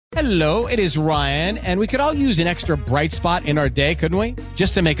Hello, it is Ryan, and we could all use an extra bright spot in our day, couldn't we?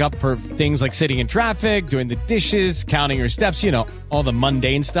 Just to make up for things like sitting in traffic, doing the dishes, counting your steps, you know, all the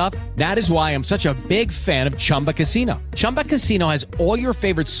mundane stuff. That is why I'm such a big fan of Chumba Casino. Chumba Casino has all your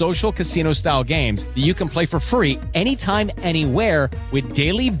favorite social casino-style games that you can play for free anytime, anywhere with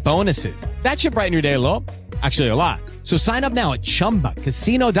daily bonuses. That should brighten your day a little. Actually, a lot. So sign up now at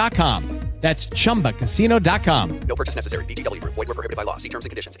ChumbaCasino.com. That's ChumbaCasino.com. No purchase necessary. VGW Group. Void where prohibited by law. See terms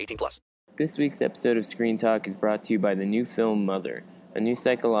and conditions. 18+. This week's episode of Screen Talk is brought to you by the new film Mother, a new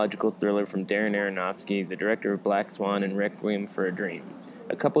psychological thriller from Darren Aronofsky, the director of Black Swan and Requiem for a Dream.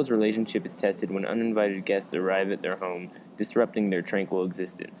 A couple's relationship is tested when uninvited guests arrive at their home, disrupting their tranquil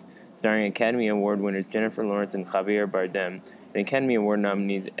existence. Starring Academy Award winners Jennifer Lawrence and Javier Bardem, and Academy Award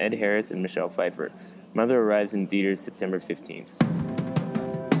nominees Ed Harris and Michelle Pfeiffer. Mother arrives in theaters September 15th.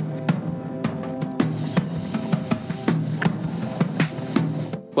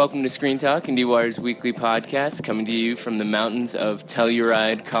 Welcome to Screen Talk, IndieWire's weekly podcast, coming to you from the mountains of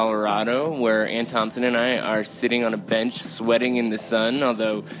Telluride, Colorado, where Ann Thompson and I are sitting on a bench sweating in the sun,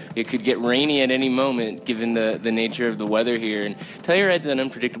 although it could get rainy at any moment given the nature of the weather here. And Telluride's an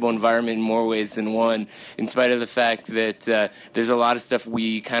unpredictable environment in more ways than one, in spite of the fact that there's a lot of stuff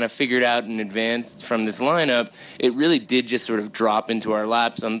we kind of figured out in advance from this lineup. It really did just sort of drop into our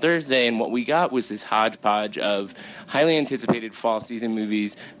laps on Thursday, and what we got was this hodgepodge of highly anticipated fall season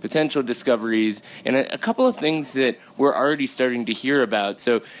movies, potential discoveries, and a couple of things that we're already starting to hear about.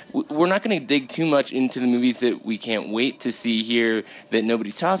 So we're not going to dig too much into the movies that we can't wait to see here that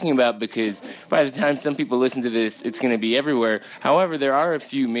nobody's talking about, because by the time some people listen to this, it's going to be everywhere. However, there are a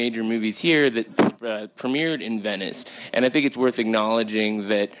few major movies here that premiered in Venice, and I think it's worth acknowledging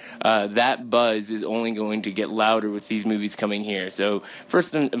that that buzz is only going to get louder with these movies coming here. So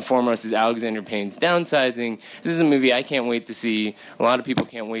first and foremost is Alexander Payne's Downsizing. This is a movie I can't wait to see. A lot of people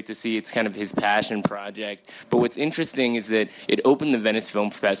can't wait to see. It's kind of his passion project. But what's interesting is that it opened the Venice Film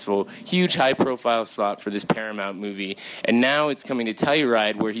Festival, huge high-profile slot for this Paramount movie, and now it's coming to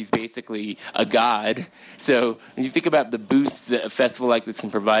Telluride, where he's basically a god. So when you think about the boost that a festival like this can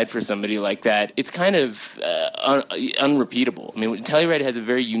provide for somebody like that, it's kind of unrepeatable. I mean, Telluride has a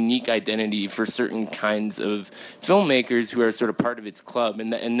very unique identity for certain kinds of filmmakers who are sort of part of its club,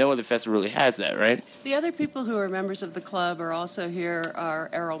 and no other festival really has that, right? The other people who are members of the club are also here are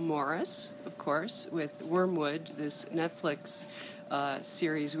Errol Morris, of course, with Wormwood, this Netflix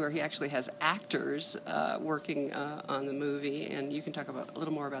series where he actually has actors working on the movie, and you can talk a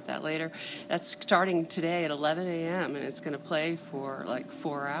little more about that later. That's starting today at 11 a.m., and it's going to play for like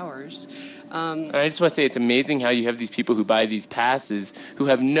 4 hours. I just want to say it's amazing how you have these people who buy these passes who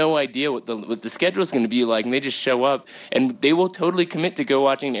have no idea what the schedule is going to be like, and they just show up, and they will totally commit to go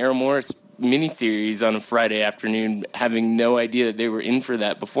watching Errol Morris miniseries on a Friday afternoon, having no idea that they were in for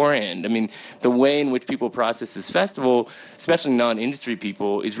that beforehand. I mean, the way in which people process this festival, especially non-industry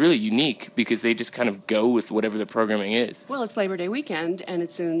people, is really unique because they just kind of go with whatever the programming is. Well, it's Labor Day weekend, and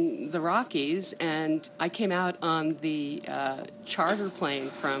it's in the Rockies, and I came out on the charter plane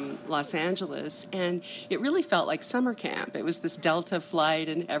from Los Angeles, and it really felt like summer camp. It was this Delta flight,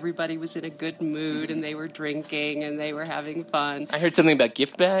 and everybody was in a good mood, and they were drinking, and they were having fun. I heard something about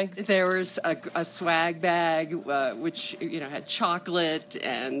gift bags. There was a swag bag, which had chocolate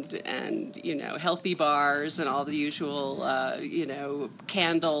and healthy bars and all the usual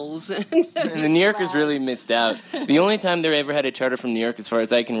candles. And the New Yorkers really missed out. The only time they ever had a charter from New York, as far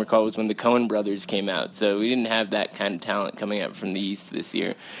as I can recall, was when the Coen brothers came out. So we didn't have that kind of talent coming out from the East this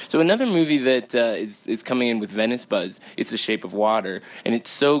year. So another movie that is coming in with Venice buzz is The Shape of Water, and it's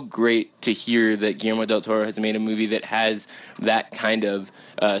so great to hear that Guillermo del Toro has made a movie that has that kind of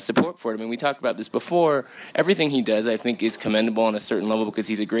support for it. I mean, we talked about this before. Everything he does, I think, is commendable on a certain level because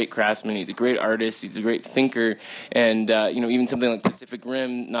he's a great craftsman, he's a great artist, he's a great thinker, and even something like Pacific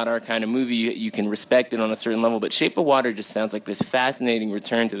Rim, not our kind of movie, you can respect it on a certain level, but Shape of Water just sounds like this fascinating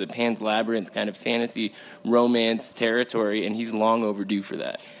return to the Pan's Labyrinth kind of fantasy romance territory, and he's long overdue for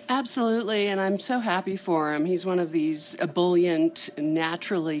that. Absolutely, and I'm so happy for him. He's one of these ebullient,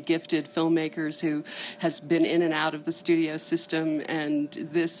 naturally gifted filmmakers who has been in and out of the studio system, and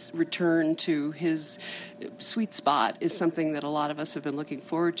this return to his sweet spot is something that a lot of us have been looking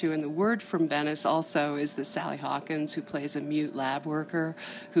forward to. And the word from Venice also is that Sally Hawkins, who plays a mute lab worker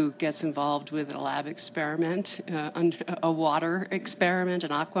who gets involved with a lab experiment, a water experiment,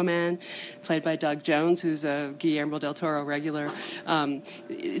 an Aquaman, played by Doug Jones, who's a Guillermo del Toro regular.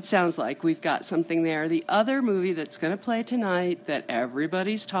 it sounds like we've got something there. The other movie that's going to play tonight that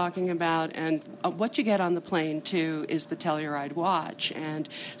everybody's talking about, and what you get on the plane, too, is the Telluride Watch. And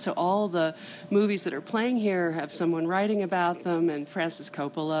so all the movies that are playing here have someone writing about them, and Francis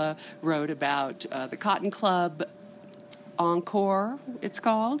Coppola wrote about the Cotton Club, Encore, it's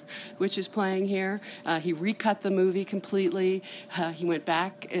called, which is playing here. He recut the movie completely. He went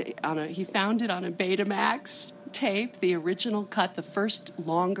back he found it on a Betamax tape, the original cut, the first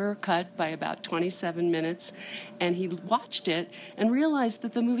longer cut by about 27 minutes, and he watched it and realized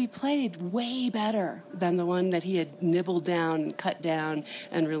that the movie played way better than the one that he had nibbled down and cut down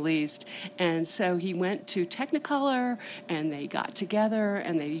and released. And so he went to Technicolor, and they got together,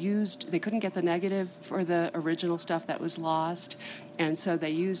 and they couldn't get the negative for the original stuff that was lost, and so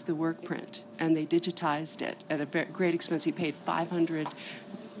they used the work print, and they digitized it at a great expense. He paid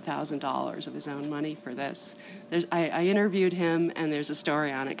 $500,000 of his own money for this. I interviewed him, and there's a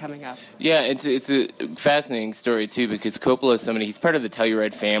story on it coming up. Yeah, it's a fascinating story, too, because Coppola is somebody, he's part of the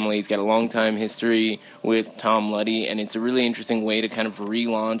Telluride family. He's got a long time history with Tom Luddy, and it's a really interesting way to kind of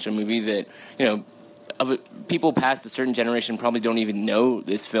relaunch a movie that, people past a certain generation probably don't even know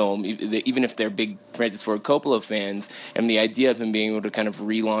this film, even if they're big Francis Ford Coppola fans. And the idea of him being able to kind of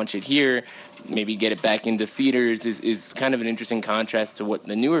relaunch it here, maybe get it back into theaters, is kind of an interesting contrast to what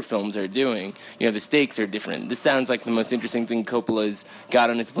the newer films are doing. The stakes are different. This sounds like the most interesting thing Coppola's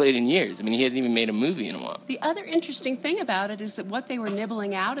got on his plate in years. I mean, he hasn't even made a movie in a while. The other interesting thing about it is that what they were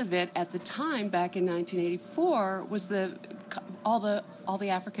nibbling out of it at the time, back in 1984, was all the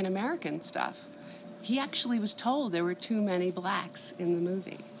African American stuff. He actually was told there were too many blacks in the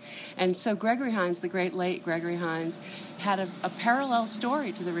movie. And so Gregory Hines, the great late Gregory Hines, had a parallel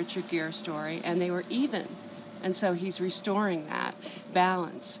story to the Richard Gere story, and they were even. And so he's restoring that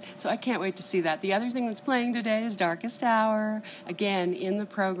balance. So I can't wait to see that. The other thing that's playing today is Darkest Hour. Again, in the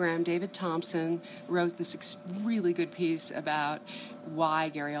program, David Thompson wrote this really good piece about why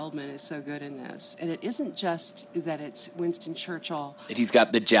Gary Oldman is so good in this. And it isn't just that it's Winston Churchill. That he's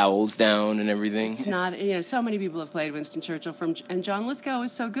got the jowls down and everything. It's not, so many people have played Winston Churchill, and John Lithgow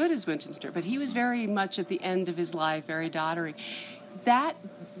is so good as Winston Churchill, but he was very much at the end of his life, very doddering.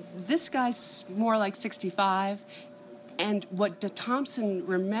 This guy's more like 65, and what Thompson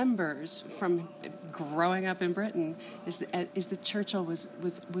remembers from growing up in Britain is that Churchill was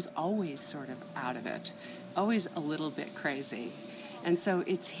always sort of out of it, always a little bit crazy. And so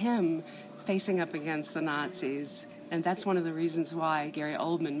it's him facing up against the Nazis, and that's one of the reasons why Gary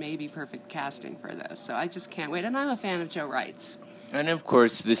Oldman may be perfect casting for this. So I just can't wait, and I'm a fan of Joe Wright's. And, of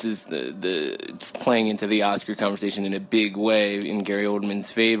course, this is the playing into the Oscar conversation in a big way in Gary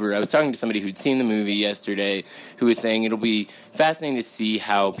Oldman's favor. I was talking to somebody who'd seen the movie yesterday who was saying it'll be fascinating to see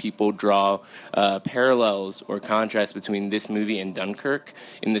how people draw parallels or contrasts between this movie and Dunkirk,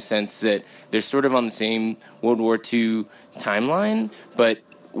 in the sense that they're sort of on the same World War II timeline, but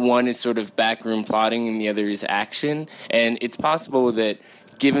one is sort of backroom plotting and the other is action. And it's possible that,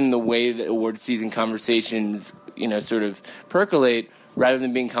 given the way that award season conversations sort of percolate, rather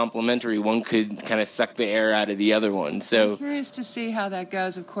than being complimentary, one could kind of suck the air out of the other one. So I'm curious to see how that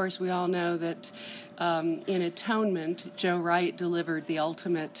goes. Of course, we all know that in Atonement, Joe Wright delivered the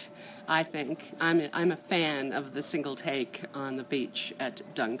ultimate, I think. I'm a fan of the single take on the beach at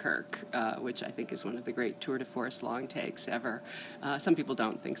Dunkirk, which I think is one of the great tour de force long takes ever. Some people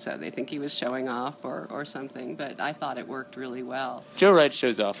don't think so. They think he was showing off or something, but I thought it worked really well. Joe Wright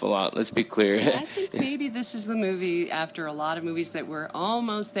shows off a lot, let's be clear. I think maybe this is the movie, after a lot of movies that were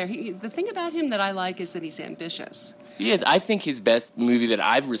almost there. The thing about him that I like is that he's ambitious. He is. I think his best movie that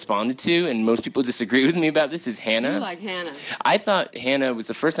I've responded to, and most people disagree with me about this, is Hannah. You like Hannah. I thought Hannah was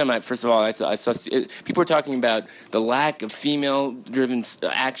the first time I saw people were talking about the lack of female-driven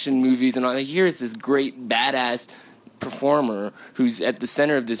action movies, and all. Here's this great, badass performer who's at the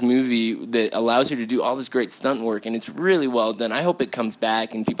center of this movie that allows her to do all this great stunt work, and it's really well done. I hope it comes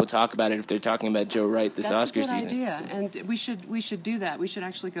back and people talk about it if they're talking about Joe Wright this Oscar season. That's a good idea, and we should do that. We should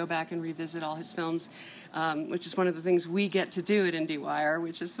actually go back and revisit all his films, which is one of the things we get to do at IndieWire,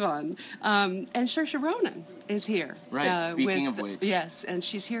 which is fun. And Saoirse Ronan is here. Right, speaking of which. Yes, and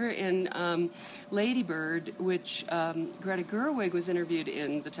she's here in Lady Bird, which Greta Gerwig was interviewed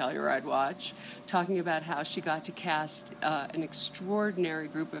in the Telluride Watch, talking about how she got to cast cast an extraordinary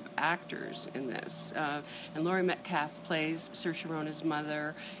group of actors in this. And Laurie Metcalf plays Saoirse Ronan's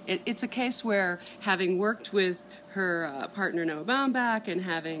mother. It's a case where, having worked with her partner Noah Baumbach and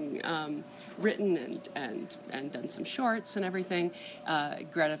having written and done some shorts and everything,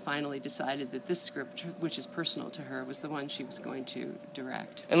 Greta finally decided that this script, which is personal to her, was the one she was going to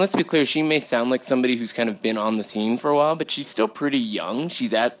direct. And let's be clear, she may sound like somebody who's kind of been on the scene for a while, but she's still pretty young.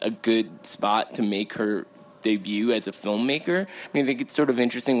 She's at a good spot to make her debut as a filmmaker. I mean, I think it's sort of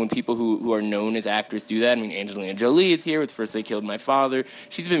interesting when people who are known as actors do that. I mean, Angelina Jolie is here with First They Killed My Father.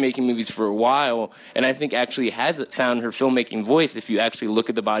 She's been making movies for a while, and I think actually has found her filmmaking voice if you actually look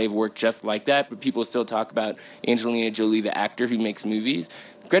at the body of work just like that, but people still talk about Angelina Jolie, the actor who makes movies.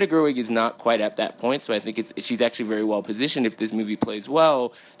 Greta Gerwig is not quite at that point, so I think she's actually very well positioned if this movie plays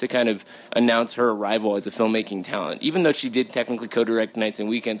well to kind of announce her arrival as a filmmaking talent. Even though she did technically co-direct Nights and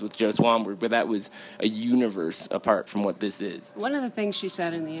Weekends with Joe Swanberg, but that was a universe apart from what this is. One of the things she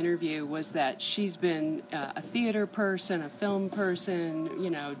said in the interview was that she's been a theater person, a film person,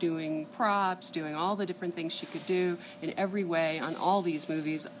 doing props, doing all the different things she could do in every way on all these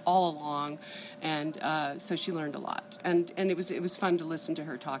movies all along, and so she learned a lot. And it was fun to listen to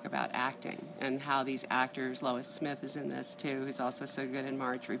her talk about acting and how these actors, Lois Smith is in this too, who's also so good in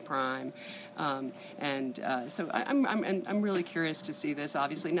Marjorie Prime, so I'm really curious to see this.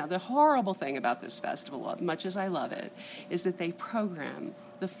 Obviously, now the horrible thing about this festival, much as I love it, is that they program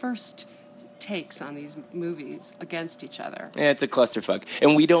the first takes on these movies against each other. Yeah, it's a clusterfuck.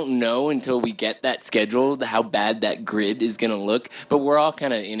 And we don't know until we get that scheduled how bad that grid is going to look, but we're all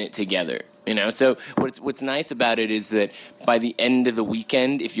kind of in it together. So what's nice about it is that by the end of the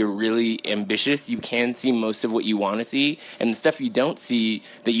weekend, if you're really ambitious, you can see most of what you want to see, and the stuff you don't see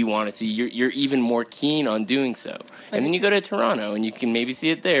that you want to see, you're even more keen on doing so. And then you go to Toronto, and you can maybe see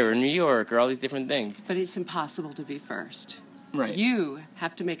it there, or New York, or all these different things. But it's impossible to be first. Right. You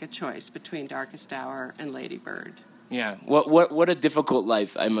have to make a choice between Darkest Hour and Lady Bird. Yeah, what a difficult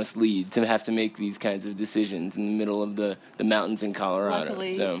life I must lead to have to make these kinds of decisions in the middle of the mountains in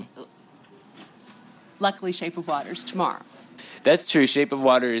Colorado. Luckily, Shape of Water is tomorrow. That's true. Shape of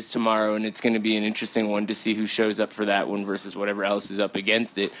Water is tomorrow, and it's going to be an interesting one to see who shows up for that one versus whatever else is up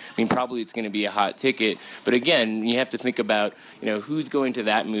against it. I mean, probably it's going to be a hot ticket. But again, you have to think about, who's going to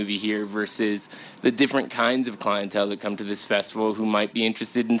that movie here versus the different kinds of clientele that come to this festival who might be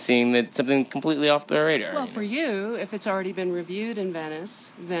interested in seeing something completely off their radar. Well, for you, if it's already been reviewed in Venice,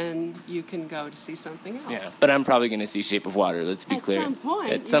 then you can go to see something else. Yeah, but I'm probably going to see Shape of Water, let's be clear. At some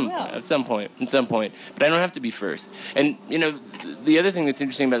point. At some point. But I don't have to be first. And, the other thing that's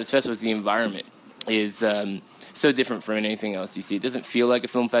interesting about this festival is the environment is so different from anything else you see. It doesn't feel like a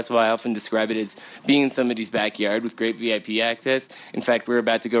film festival. I often describe it as being in somebody's backyard with great VIP access. In fact, we're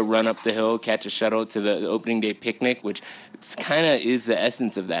about to go run up the hill, catch a shuttle to the opening day picnic, which kind of is the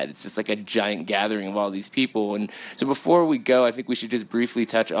essence of that. It's just like a giant gathering of all these people. And so before we go, I think we should just briefly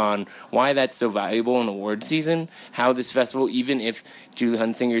touch on why that's so valuable in award season, how this festival, even if Julie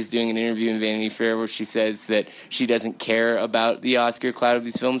Hunsinger is doing an interview in Vanity Fair where she says that she doesn't care about the Oscar cloud of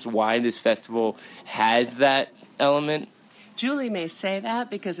these films, why this festival has that element. Julie may say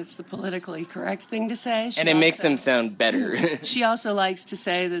that because it's the politically correct thing to say. And it makes them sound better. She also likes to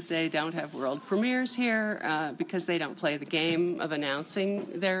say that they don't have world premieres here because they don't play the game of announcing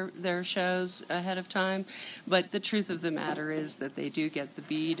their shows ahead of time. But the truth of the matter is that they do get the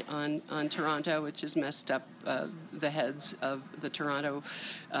bead on Toronto, which has messed up the heads of the Toronto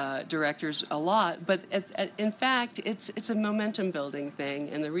directors a lot. But in fact, it's a momentum-building thing.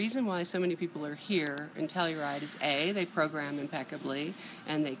 And the reason why so many people are here in Telluride is, A, they program impeccably,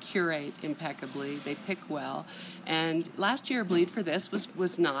 and they curate impeccably. They pick well. And last year, Bleed for This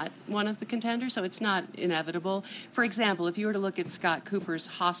was not one of the contenders, so it's not inevitable. For example, if you were to look at Scott Cooper's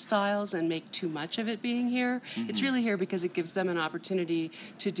Hostiles and make too much of it being here, it's really here because it gives them an opportunity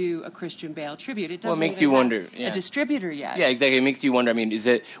to do a Christian Bale tribute. It doesn't makes you wonder, a distributor yet. Yeah, exactly. It makes you wonder, I mean,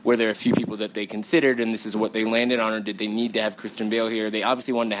 were there a few people that they considered and this is what they landed on, or did they need to have Christian Bale here? They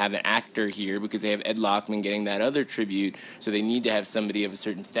obviously wanted to have an actor here because they have Ed Lockman getting that other tribute, so they need to have somebody of a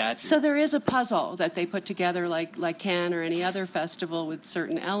certain stature. So there is a puzzle that they put together like Cannes or any other festival with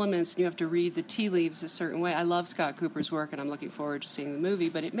certain elements, and you have to read the tea leaves a certain way. I love Scott Cooper's work, and I'm looking forward to seeing the movie,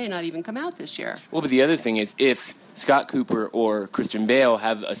 but it may not even come out this year. Well, but the other thing is, if Scott Cooper or Christian Bale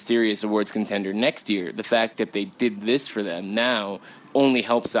have a serious awards contender next year, the fact that they did this for them now only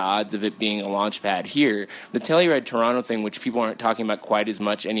helps the odds of it being a launch pad here. The Telluride Toronto thing, which people aren't talking about quite as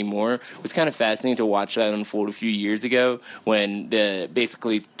much anymore, was kind of fascinating to watch that unfold a few years ago when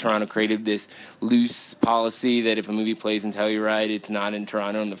basically Toronto created this loose policy that if a movie plays in Telluride, it's not in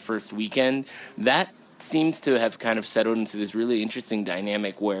Toronto in the first weekend. That seems to have kind of settled into this really interesting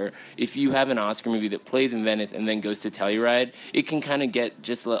dynamic where if you have an Oscar movie that plays in Venice and then goes to Telluride, it can kind of get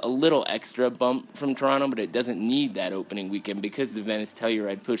just a little extra bump from Toronto, but it doesn't need that opening weekend because the Venice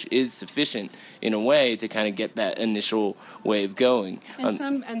Telluride push is sufficient in a way to kind of get that initial wave going.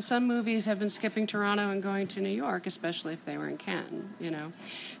 And some movies have been skipping Toronto and going to New York, especially if they were in Cannes,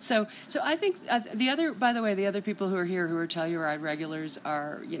 So I think the other people who are here who are Telluride regulars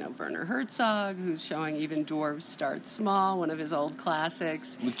are, Werner Herzog, who's showing Even Dwarves Start Small, one of his old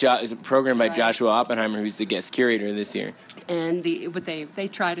classics. It's a program by Joshua Oppenheimer, who's the guest curator this year. And but they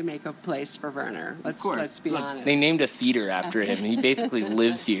try to make a place for Werner. Let's be honest. They named a theater after him. He basically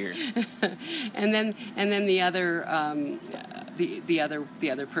lives here. And then the other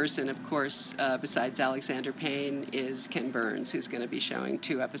the other person, of course, besides Alexander Payne, is Ken Burns, who's going to be showing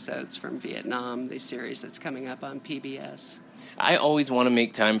 2 episodes from Vietnam, the series that's coming up on PBS. I always want to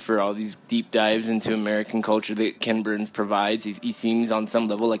make time for all these deep dives into American culture that Ken Burns provides. He seems on some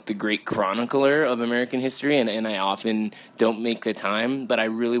level like the great chronicler of American history, and I often don't make the time, but I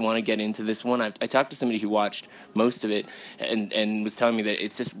really want to get into this one. I talked to somebody who watched most of it and was telling me that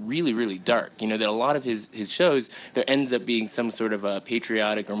it's just really, really dark. That a lot of his shows, there ends up being some sort of a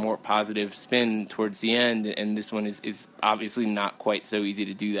patriotic or more positive spin towards the end, and this one is obviously not quite so easy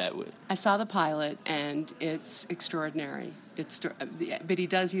to do that with. I saw the pilot, and it's extraordinary. But he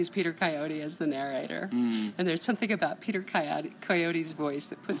does use Peter Coyote as the narrator. And there's something about Peter Coyote's voice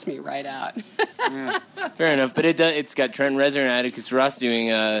that puts me right out. Yeah, fair enough. But it's got Trent Reznor and Atticus Ross doing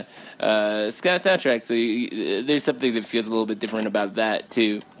soundtrack, so there's something that feels a little bit different about that,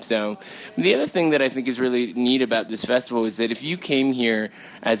 too. So the other thing that I think is really neat about this festival is that if you came here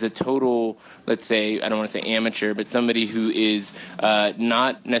as a total, let's say, I don't want to say amateur, but somebody who is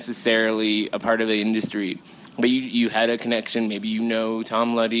not necessarily a part of the industry, but you had a connection, maybe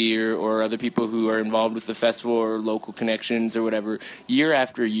Tom Luddy or other people who are involved with the festival or local connections or whatever, year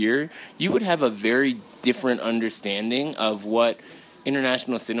after year, you would have a very different understanding of what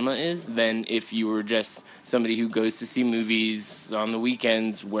international cinema is than if you were just somebody who goes to see movies on the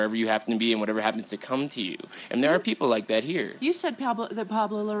weekends, wherever you happen to be and whatever happens to come to you. And there are people like that here. You said Pablo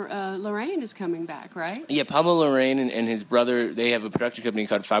Larraín is coming back, right? Yeah, Pablo Larraín and his brother, they have a production company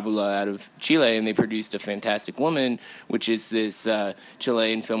called Fabula out of Chile, and they produced A Fantastic Woman, which is this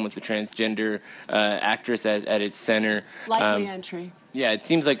Chilean film with the transgender actress at its center. Likely entry. Yeah, it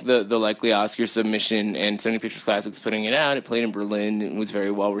seems like the likely Oscar submission, and Sony Pictures Classics putting it out. It played in Berlin and was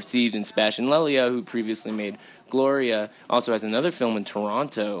very well received. And Sebastian Lelio, who previously made Gloria, also has another film in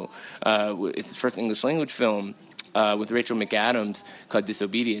Toronto. It's his first English language film with Rachel McAdams called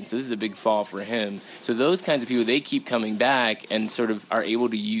Disobedience. So this is a big fall for him. So those kinds of people, they keep coming back and sort of are able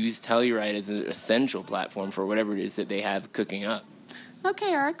to use Telluride as an essential platform for whatever it is that they have cooking up.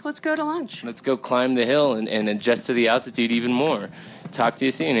 Okay, Eric, let's go to lunch. Let's go climb the hill and adjust to the altitude even more. Talk to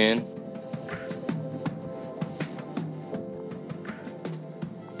you soon, Ann.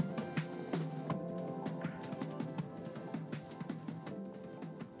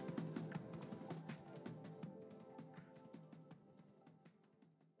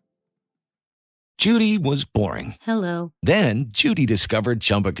 Judy was boring. Hello. Then Judy discovered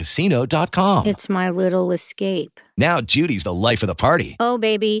ChumbaCasino.com. It's my little escape. Now Judy's the life of the party. Oh,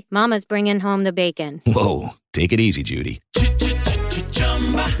 baby, mama's bringing home the bacon. Whoa, take it easy, Judy.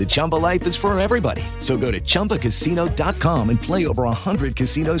 The Chumba life is for everybody. So go to ChumbaCasino.com and play over 100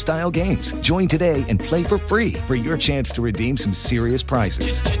 casino-style games. Join today and play for free for your chance to redeem some serious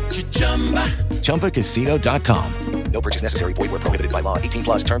prizes. ChumbaCasino.com. No purchase necessary. Void where prohibited by law.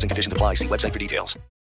 18+ terms and conditions apply. See website for details.